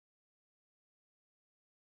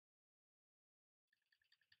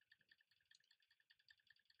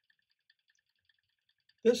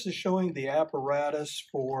This is showing the apparatus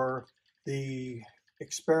for the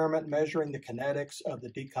experiment measuring the kinetics of the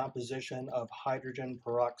decomposition of hydrogen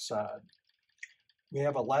peroxide. We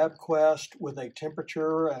have a lab quest with a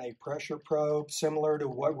temperature and a pressure probe similar to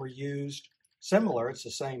what were used, it's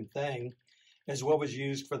the same thing, as what was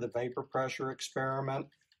used for the vapor pressure experiment.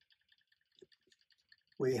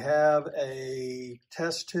 We have a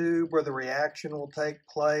test tube where the reaction will take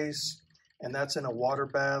place, and that's in a water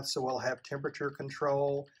bath, so we'll have temperature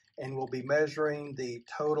control, and we'll be measuring the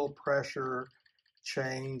total pressure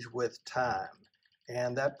change with time.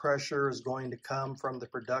 And that pressure is going to come from the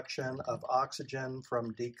production of oxygen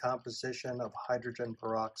from decomposition of hydrogen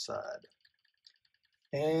peroxide.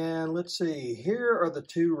 And let's see, here are the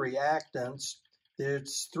two reactants.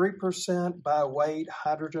 It's 3% by weight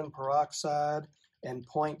hydrogen peroxide and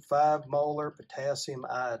 0.5 molar potassium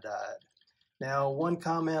iodide. Now, one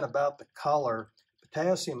comment about the color.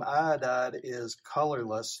 Potassium iodide is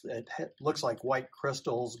colorless. It looks like white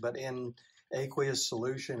crystals, but in aqueous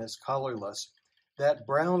solution is colorless. That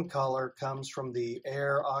brown color comes from the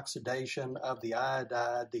air oxidation of the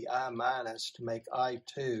iodide, the I-, to make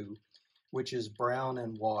I2, which is brown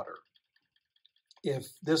in water. If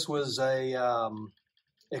this was a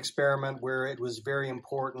experiment where it was very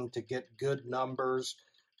important to get good numbers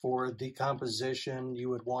for decomposition, you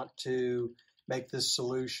would want to make this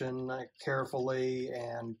solution carefully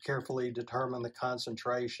and carefully determine the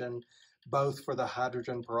concentration, both for the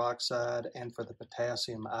hydrogen peroxide and for the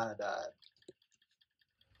potassium iodide.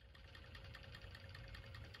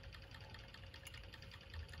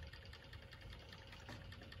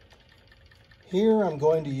 Here I'm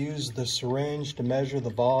going to use the syringe to measure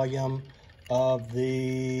the volume of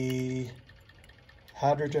the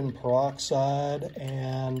hydrogen peroxide,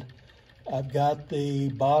 and I've got the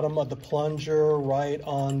bottom of the plunger right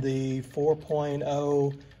on the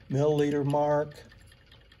 4.0 milliliter mark.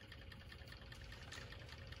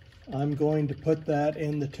 I'm going to put that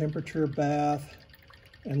in the temperature bath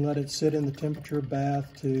and let it sit in the temperature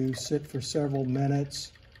bath to sit for several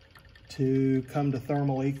minutes to come to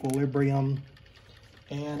thermal equilibrium.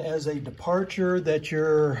 And as a departure that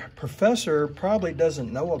your professor probably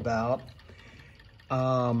doesn't know about,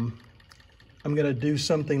 I'm going to do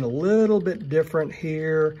something a little bit different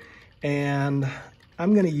here, and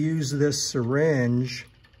I'm going to use this syringe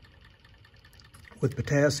with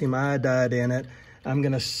potassium iodide in it. I'm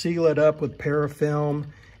going to seal it up with parafilm,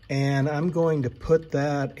 and I'm going to put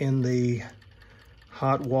that in the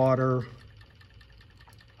hot water.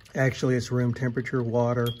 Actually, it's room temperature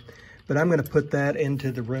water. But I'm going to put that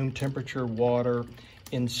into the room temperature water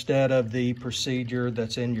instead of the procedure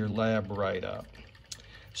that's in your lab write-up.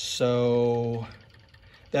 So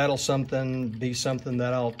that'll be something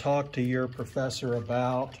that I'll talk to your professor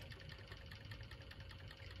about,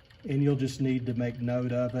 and you'll just need to make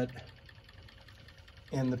note of it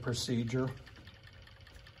in the procedure.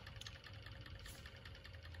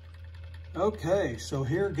 Okay, so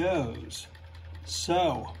here goes.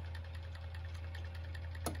 So,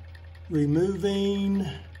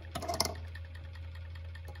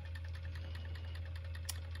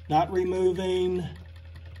 not removing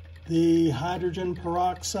the hydrogen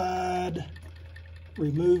peroxide,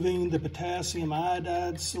 removing the potassium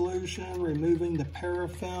iodide solution, removing the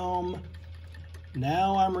parafilm.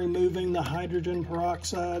 Now I'm removing the hydrogen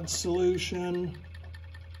peroxide solution.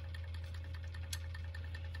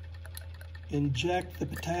 Inject the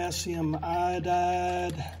potassium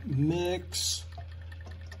iodide, mix,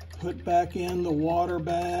 put back in the water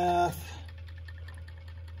bath,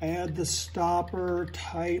 add the stopper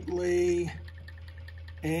tightly,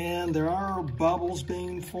 and there are bubbles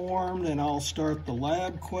being formed, and I'll start the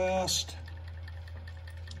lab quest.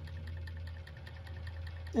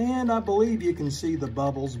 And I believe you can see the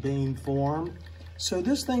bubbles being formed. So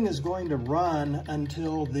this thing is going to run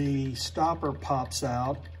until the stopper pops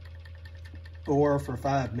out, or for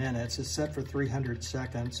 5 minutes. It's set for 300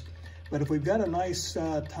 seconds. But if we've got a nice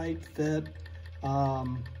tight fit,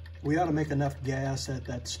 we ought to make enough gas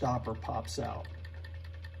that stopper pops out.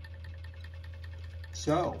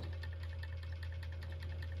 So,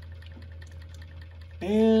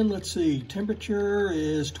 and let's see, temperature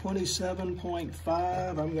is 27.5.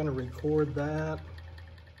 I'm going to record that.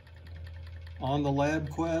 On the lab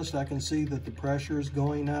quest, I can see that the pressure is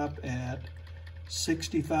going up at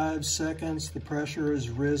 65 seconds. The pressure has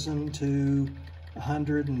risen to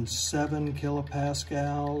 107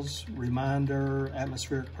 kilopascals. Reminder,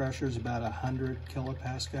 atmospheric pressure is about 100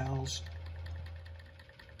 kilopascals.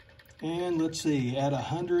 And let's see, at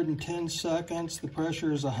 110 seconds, the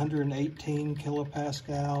pressure is 118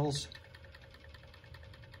 kilopascals.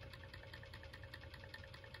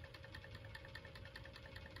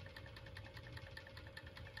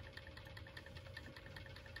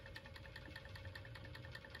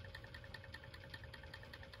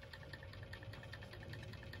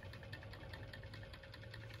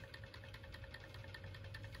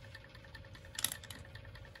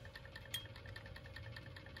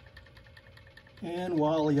 And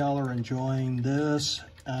while y'all are enjoying this,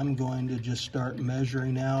 I'm going to just start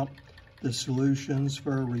measuring out the solutions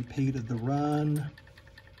for a repeat of the run.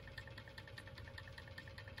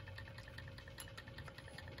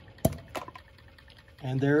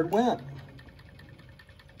 And there it went.